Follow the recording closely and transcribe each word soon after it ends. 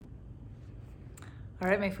All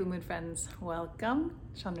right, my Food Mood friends, welcome.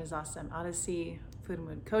 Chandra's Awesome Odyssey, Food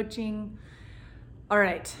Mood Coaching. All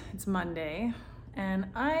right, it's Monday, and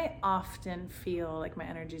I often feel like my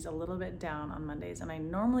energy is a little bit down on Mondays, and I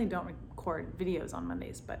normally don't record videos on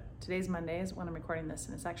Mondays, but today's Monday is when I'm recording this,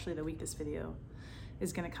 and it's actually the week this video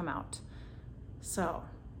is gonna come out. So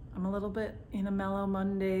I'm a little bit in a mellow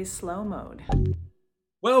Monday slow mode.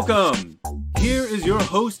 Welcome! Here is your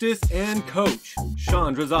hostess and coach,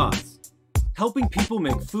 Chandra Zaz, helping people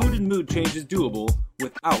make food and mood changes doable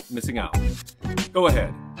without missing out. Go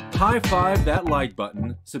ahead, high five that like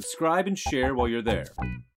button, subscribe and share while you're there.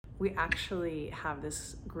 We actually have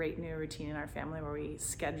this great new routine in our family where we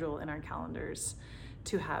schedule in our calendars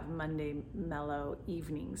to have Monday Mellow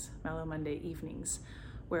Monday evenings,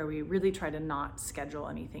 where we really try to not schedule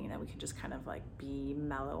anything that we can just kind of like be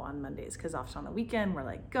mellow on Mondays, because often on the weekend we're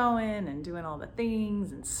like going and doing all the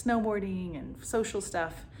things and snowboarding and social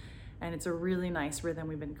stuff. And it's a really nice rhythm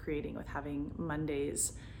we've been creating with having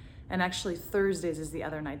Mondays. And actually Thursdays is the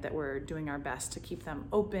other night that we're doing our best to keep them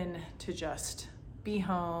open to just be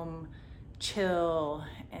home, chill,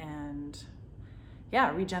 and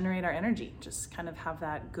regenerate our energy. Just kind of have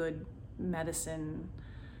that good medicine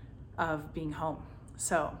of being home.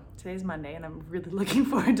 So today's Monday, and I'm really looking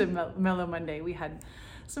forward to Mellow Monday. We had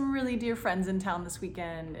some really dear friends in town this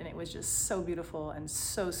weekend, and it was just so beautiful and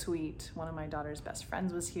so sweet. One of my daughter's best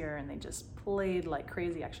friends was here, and they just played like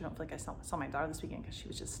crazy. Actually, I don't feel like I saw my daughter this weekend because she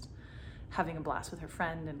was just having a blast with her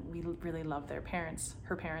friend, and we really love her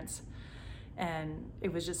parents. And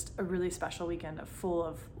it was just a really special weekend full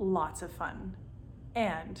of lots of fun.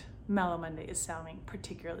 And Mellow Monday is sounding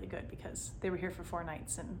particularly good because they were here for 4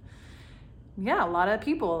 nights, and a lot of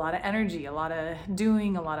people, a lot of energy, a lot of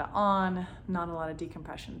doing, a lot of on, not a lot of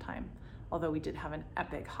decompression time. Although we did have an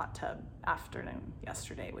epic hot tub afternoon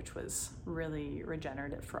yesterday, which was really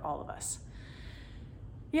regenerative for all of us.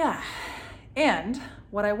 Yeah, and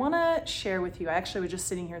what I want to share with you, I actually was just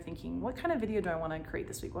sitting here thinking, what kind of video do I want to create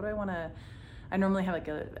this week? I normally have like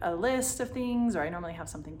a list of things, or I normally have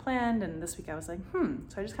something planned, and this week I was like,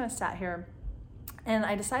 So I just kind of sat here, and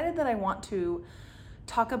I decided that I want to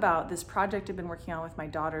talk about this project I've been working on with my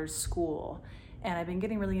daughter's school. And I've been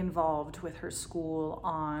getting really involved with her school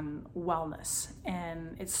on wellness.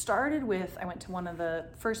 And it started with, I went to one of the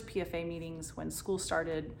first PFA meetings when school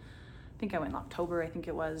started. I think I went in October,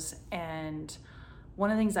 and one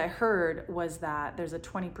of the things I heard was that there's a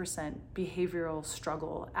 20% behavioral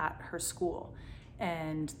struggle at her school.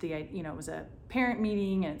 And it was a parent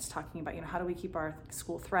meeting, and it's talking about, how do we keep our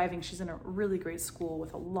school thriving? She's in a really great school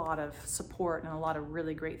with a lot of support and a lot of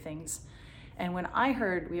really great things. And when I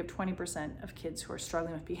heard we have 20% of kids who are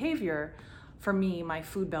struggling with behavior, for me, my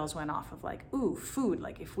food bells went off of like, ooh, food.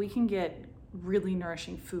 Like if we can get really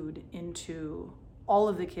nourishing food into all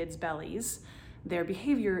of the kids' bellies, their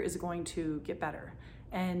behavior is going to get better.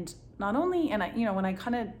 And not only, and when I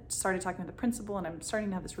kind of started talking with the principal, and I'm starting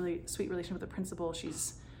to have this really sweet relationship with the principal,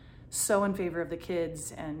 she's so in favor of the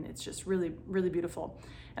kids, and it's just really, really beautiful.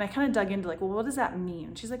 And I kind of dug into like, well, what does that mean?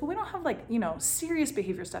 And she's like, well, we don't have like, serious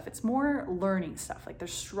behavior stuff. It's more learning stuff. Like they're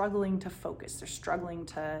struggling to focus. They're struggling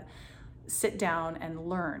to sit down and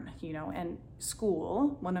learn, and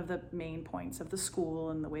school, one of the main points of the school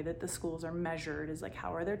and the way that the schools are measured is like,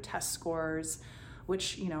 how are their test scores,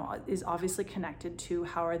 which, is obviously connected to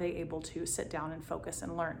how are they able to sit down and focus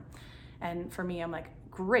and learn. And for me, I'm like,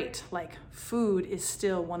 great, like food is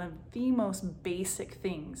still one of the most basic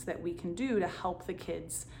things that we can do to help the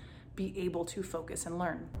kids be able to focus and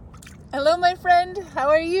learn. Hello, my friend. How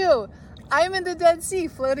are you? I'm in the Dead Sea,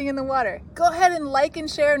 floating in the water. Go ahead and like and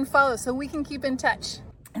share and follow so we can keep in touch.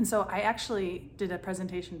 And so I actually did a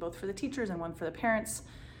presentation both for the teachers and one for the parents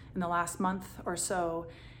in the last month or so,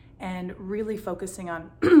 and really focusing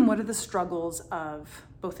on what are the struggles of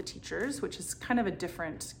both the teachers, which is kind of a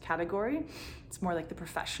different category. It's more like the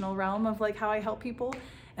professional realm of like how I help people,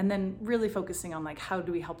 and then really focusing on like how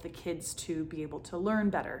do we help the kids to be able to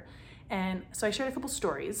learn better. And so I shared a couple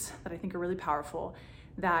stories that I think are really powerful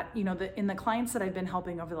that, in the clients that I've been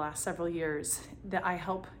helping over the last several years, that I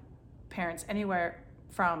help parents anywhere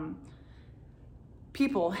from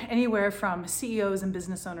CEOs and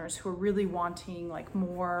business owners who are really wanting like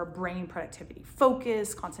more brain productivity,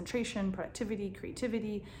 focus, concentration, productivity,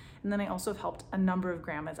 creativity. And then I also have helped a number of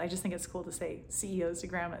grandmas. I just think it's cool to say CEOs to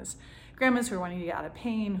grandmas. Grandmas who are wanting to get out of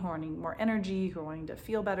pain, who are wanting more energy, who are wanting to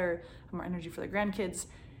feel better, more energy for their grandkids.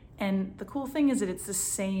 And the cool thing is that it's the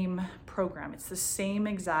same program. It's the same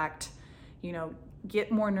exact,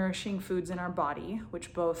 get more nourishing foods in our body,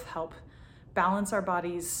 which both help balance our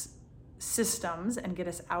body's systems and get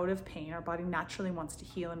us out of pain. Our body naturally wants to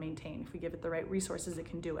heal and maintain. If we give it the right resources, it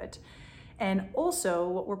can do it. And also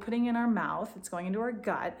what we're putting in our mouth, it's going into our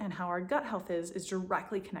gut, and how our gut health is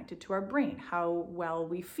directly connected to our brain, how well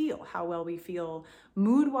we feel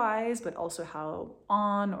mood-wise, but also how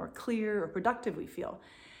on or clear or productive we feel.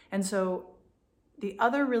 And so the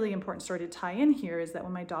other really important story to tie in here is that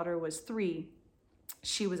when my daughter was 3,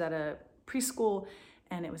 she was at a preschool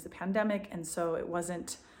and it was the pandemic, and so it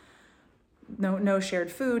wasn't no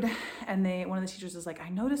shared food. And one of the teachers was like, I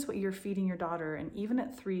noticed what you're feeding your daughter, and even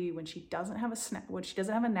at 3, when she doesn't have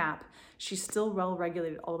a nap, she's still well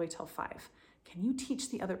regulated all the way till 5. Can you teach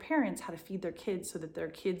the other parents how to feed their kids so that their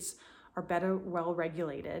kids are better well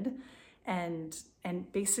regulated, and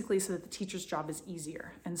basically so that the teacher's job is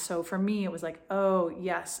easier? And so for me, it was like, oh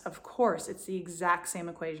yes, of course, it's the exact same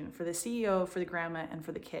equation for the CEO, for the grandma, and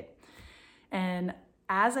for the kid. And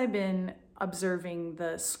as I've been observing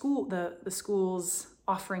the school's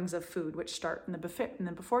offerings of food, which start in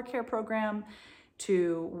the before care program,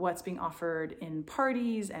 to what's being offered in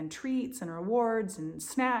parties and treats and rewards and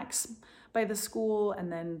snacks by the school,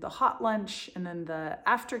 and then the hot lunch, and then the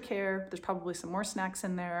aftercare. There's probably some more snacks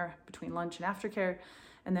in there between lunch and aftercare,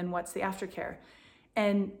 and then what's the aftercare.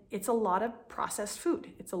 And it's a lot of processed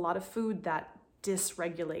food. It's a lot of food that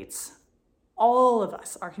dysregulates all of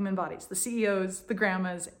us, our human bodies, the CEOs, the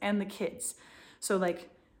grandmas, and the kids. So like,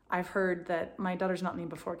 I've heard that my daughter's not in the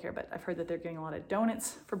before care, but I've heard that they're getting a lot of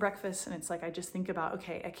donuts for breakfast. And it's like, I just think about,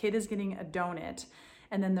 okay, a kid is getting a donut,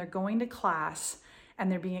 and then they're going to class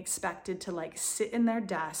and they're being expected to like sit in their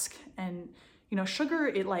desk, and sugar,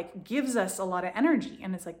 it like gives us a lot of energy.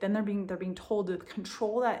 And it's like, then they're being told to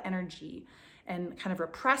control that energy and kind of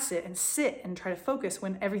repress it and sit and try to focus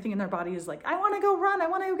when everything in their body is like, I want to go run, I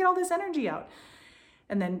want to get all this energy out.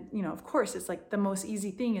 And then, of course, it's like the most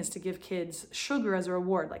easy thing is to give kids sugar as a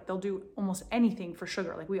reward. Like they'll do almost anything for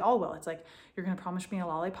sugar. Like we all will. It's like, you're going to promise me a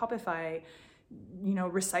lollipop if I,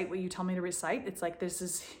 recite what you tell me to recite. It's like, this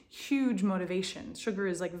is huge motivation. Sugar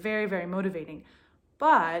is like very, very motivating,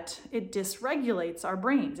 but it dysregulates our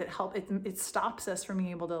brains. It stops us from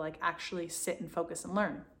being able to like actually sit and focus and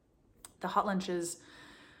learn. The hot lunches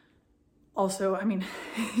also, I mean,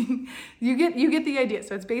 you get the idea.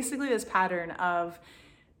 So it's basically this pattern of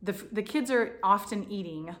the kids are often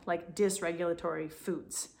eating like dysregulatory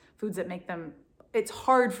foods that make them, it's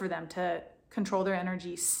hard for them to control their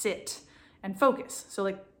energy, sit and focus. So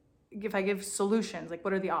like, if I give solutions, like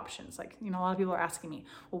what are the options? Like, a lot of people are asking me,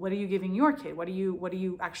 well, what are you giving your kid? What are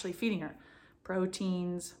you actually feeding her?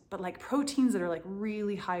 Proteins, but like proteins that are like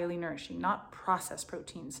really highly nourishing, not processed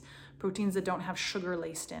proteins that don't have sugar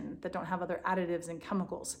laced in, that don't have other additives and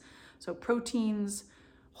chemicals. So proteins,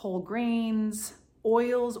 whole grains,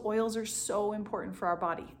 oils are so important for our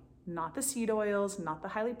body. Not the seed oils, not the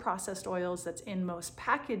highly processed oils that's in most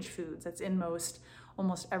packaged foods, that's in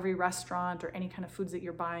almost every restaurant or any kind of foods that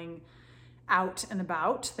you're buying out and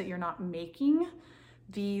about that you're not making.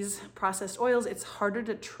 These processed oils, it's harder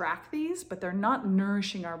to track these, but they're not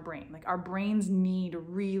nourishing our brain. Like our brains need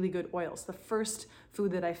really good oils. The first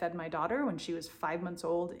food that I fed my daughter when she was 5 months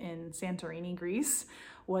old in Santorini, Greece,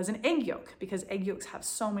 was an egg yolk, because egg yolks have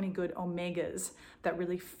so many good omegas that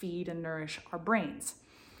really feed and nourish our brains.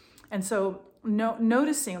 And so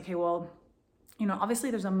noticing, okay, well, obviously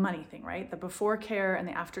there's a money thing, right? The before care and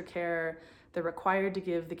the after care, they're required to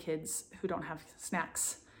give the kids who don't have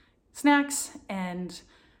snacks, and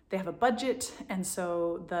they have a budget. And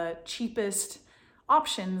so the cheapest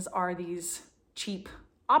options are these cheap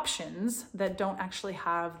options that don't actually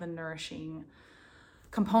have the nourishing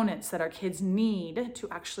components that our kids need to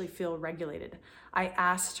actually feel regulated. I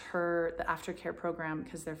asked her the aftercare program,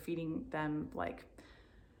 because they're feeding them like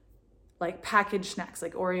packaged snacks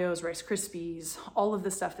like Oreos, Rice Krispies, all of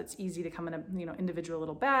the stuff that's easy to come in a individual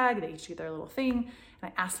little bag. They each get their little thing.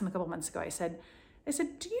 And I asked them a couple months ago, I said,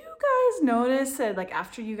 do you guys notice that like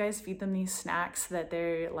after you guys feed them these snacks that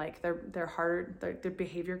they're like their heart, their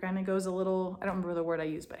behavior kind of goes a little, I don't remember the word I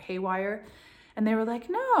used, but haywire? And they were like,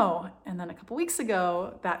 no. And then a couple weeks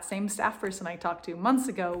ago, that same staff person I talked to months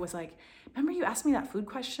ago was like, remember you asked me that food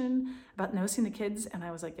question about noticing the kids? And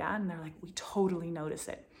I was like, yeah. And they're like, we totally notice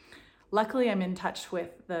it. Luckily, I'm in touch with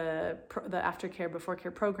the aftercare, before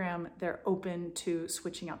care program. They're open to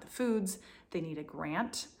switching out the foods. They need a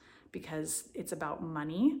grant because it's about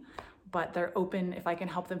money, but they're open if I can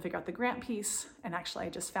help them figure out the grant piece. And actually, I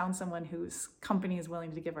just found someone whose company is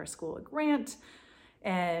willing to give our school a grant.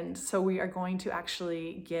 And so we are going to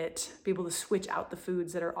actually be able to switch out the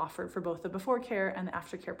foods that are offered for both the before care and the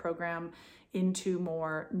aftercare program into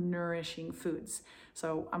more nourishing foods.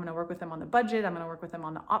 So I'm gonna work with them on the budget. I'm gonna work with them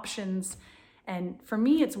on the options. And for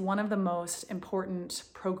me, it's one of the most important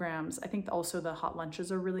programs. I think also the hot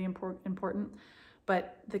lunches are really important,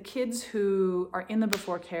 But the kids who are in the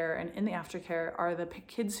before care and in the aftercare are the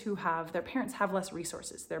kids who have, their parents have less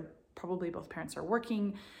resources. They're probably both parents are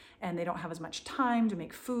working and they don't have as much time to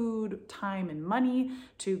make food, time and money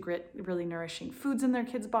to get really nourishing foods in their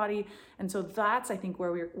kid's body. And so that's, I think,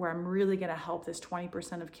 where I'm really gonna help this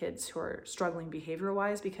 20% of kids who are struggling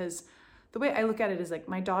behavior-wise, because the way I look at it is like,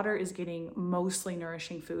 my daughter is getting mostly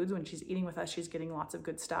nourishing foods. When she's eating with us, she's getting lots of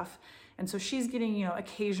good stuff. And so she's getting, you know,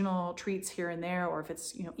 occasional treats here and there, or if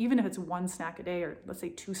it's, you know, even if it's one snack a day, or let's say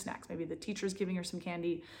 2 snacks, maybe the teacher's giving her some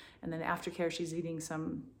candy, and then aftercare, she's eating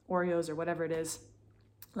some Oreos or whatever it is.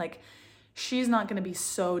 Like, she's not going to be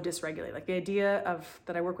so dysregulated. Like, the idea of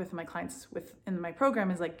that I work with my clients with in my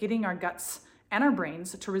program is like getting our guts and our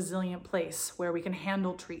brains to a resilient place where we can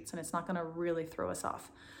handle treats and it's not going to really throw us off.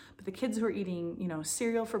 But the kids who are eating, you know,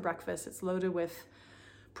 cereal for breakfast, it's loaded with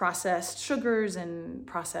processed sugars and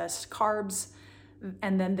processed carbs,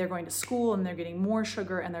 and then they're going to school and they're getting more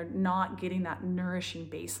sugar and they're not getting that nourishing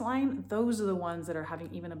baseline. Those are the ones that are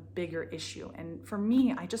having even a bigger issue. And for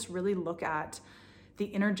me, I just really look at the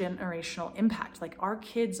intergenerational impact. Like, our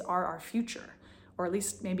kids are our future, or at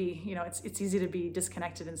least maybe, you know, it's easy to be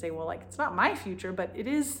disconnected and say, well, like, it's not my future, but it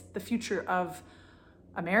is the future of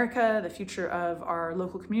America, the future of our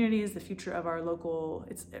local communities, the future of our local,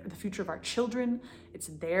 it's the future of our children. It's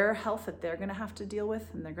their health that they're gonna have to deal with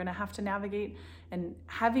and they're gonna have to navigate. And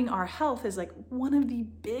having our health is like one of the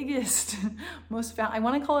biggest, I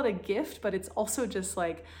wanna call it a gift, but it's also just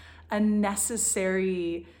like a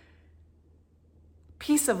necessary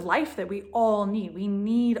piece of life that we all need. We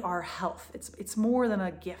need our health. It's more than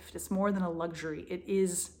a gift. It's more than a luxury. It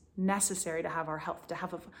is necessary to have our health, to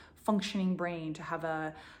have a functioning brain, to have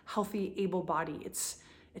a healthy, able body.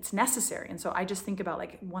 It's necessary. And so I just think about,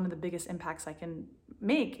 like, one of the biggest impacts I can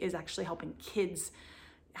make is actually helping kids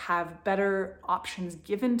have better options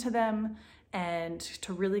given to them and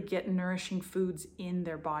to really get nourishing foods in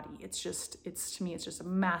their body. To me, it's just a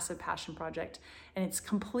massive passion project. And it's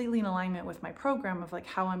completely in alignment with my program of like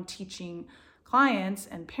how I'm teaching clients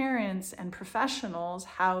and parents and professionals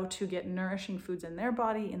how to get nourishing foods in their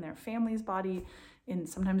body, in their family's body,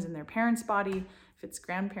 sometimes in their parents' body, if it's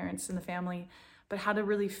grandparents in the family, but how to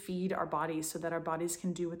really feed our bodies so that our bodies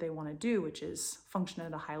can do what they want to do, which is function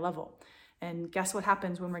at a high level. And guess what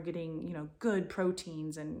happens when we're getting, you know, good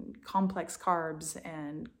proteins and complex carbs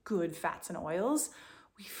and good fats and oils?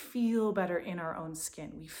 We feel better in our own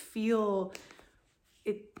skin. We feel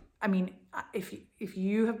it. I mean, if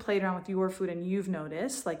you have played around with your food and you've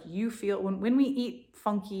noticed, like, you feel when we eat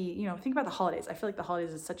funky, you know, think about the holidays. I feel like the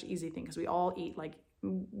holidays is such an easy thing because we all eat like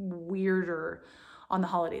weirder on the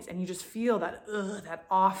holidays, and you just feel that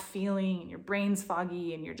off feeling and your brain's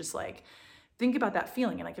foggy and you're just like, think about that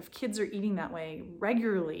feeling. And like, if kids are eating that way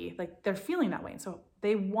regularly, like, they're feeling that way. And so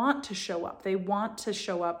they want to show up. They want to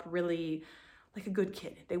show up really like a good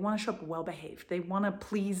kid. They want to show up well-behaved. They want to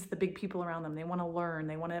please the big people around them. They want to learn.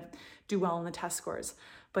 They want to do well in the test scores.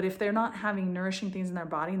 But if they're not having nourishing things in their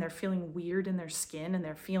body and they're feeling weird in their skin and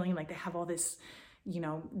they're feeling like they have all this, you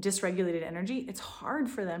know, dysregulated energy, it's hard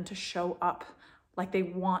for them to show up like they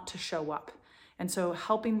want to show up. And so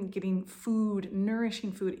helping getting food,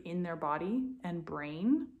 nourishing food in their body and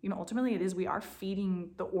brain, you know, ultimately we are feeding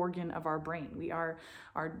the organ of our brain.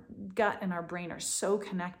 Our gut and our brain are so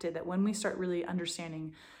connected that when we start really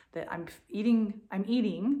understanding that I'm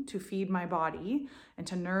eating to feed my body and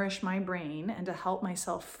to nourish my brain and to help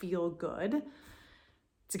myself feel good,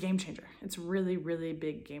 it's a game changer. It's really, really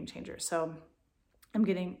big game changer. So I'm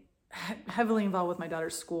getting heavily involved with my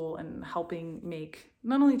daughter's school and helping make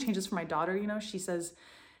not only changes for my daughter. You know, she says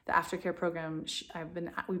the aftercare program,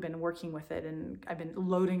 we've been working with it, and I've been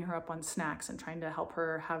loading her up on snacks and trying to help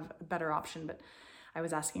her have a better option. But I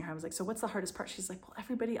was asking her, I was like, so what's the hardest part? She's like, well,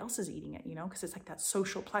 everybody else is eating it, you know, because it's like that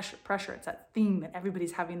social pressure. It's that thing that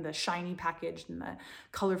everybody's having, the shiny package and the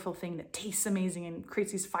colorful thing that tastes amazing and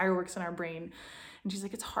creates these fireworks in our brain. And she's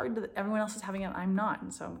like, it's hard that everyone else is having it, I'm not.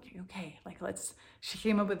 And so I'm like, okay, like, she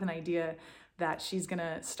came up with an idea that she's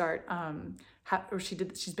gonna start,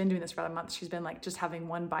 she's been doing this for about a month. She's been like just having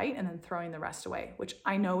one bite and then throwing the rest away, which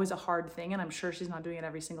I know is a hard thing. And I'm sure she's not doing it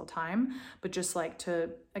every single time, but just like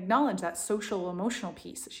to acknowledge that social emotional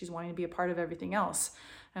piece that she's wanting to be a part of everything else.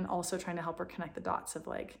 And also trying to help her connect the dots of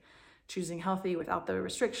like choosing healthy without the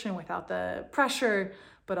restriction, without the pressure,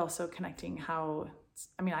 but also connecting how,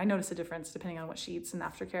 I mean, I notice a difference depending on what she eats in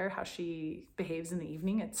aftercare, how she behaves in the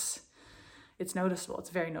evening. It's noticeable.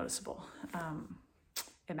 It's very noticeable.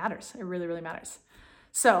 It matters. It really, really matters.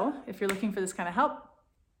 So if you're looking for this kind of help,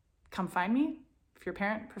 come find me. If you're a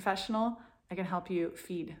parent, professional, I can help you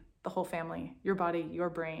feed the whole family, your body, your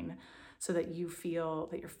brain, so that you feel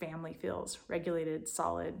that your family feels regulated,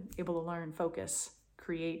 solid, able to learn, focus,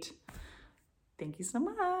 create. Thank you so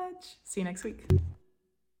much. See you next week.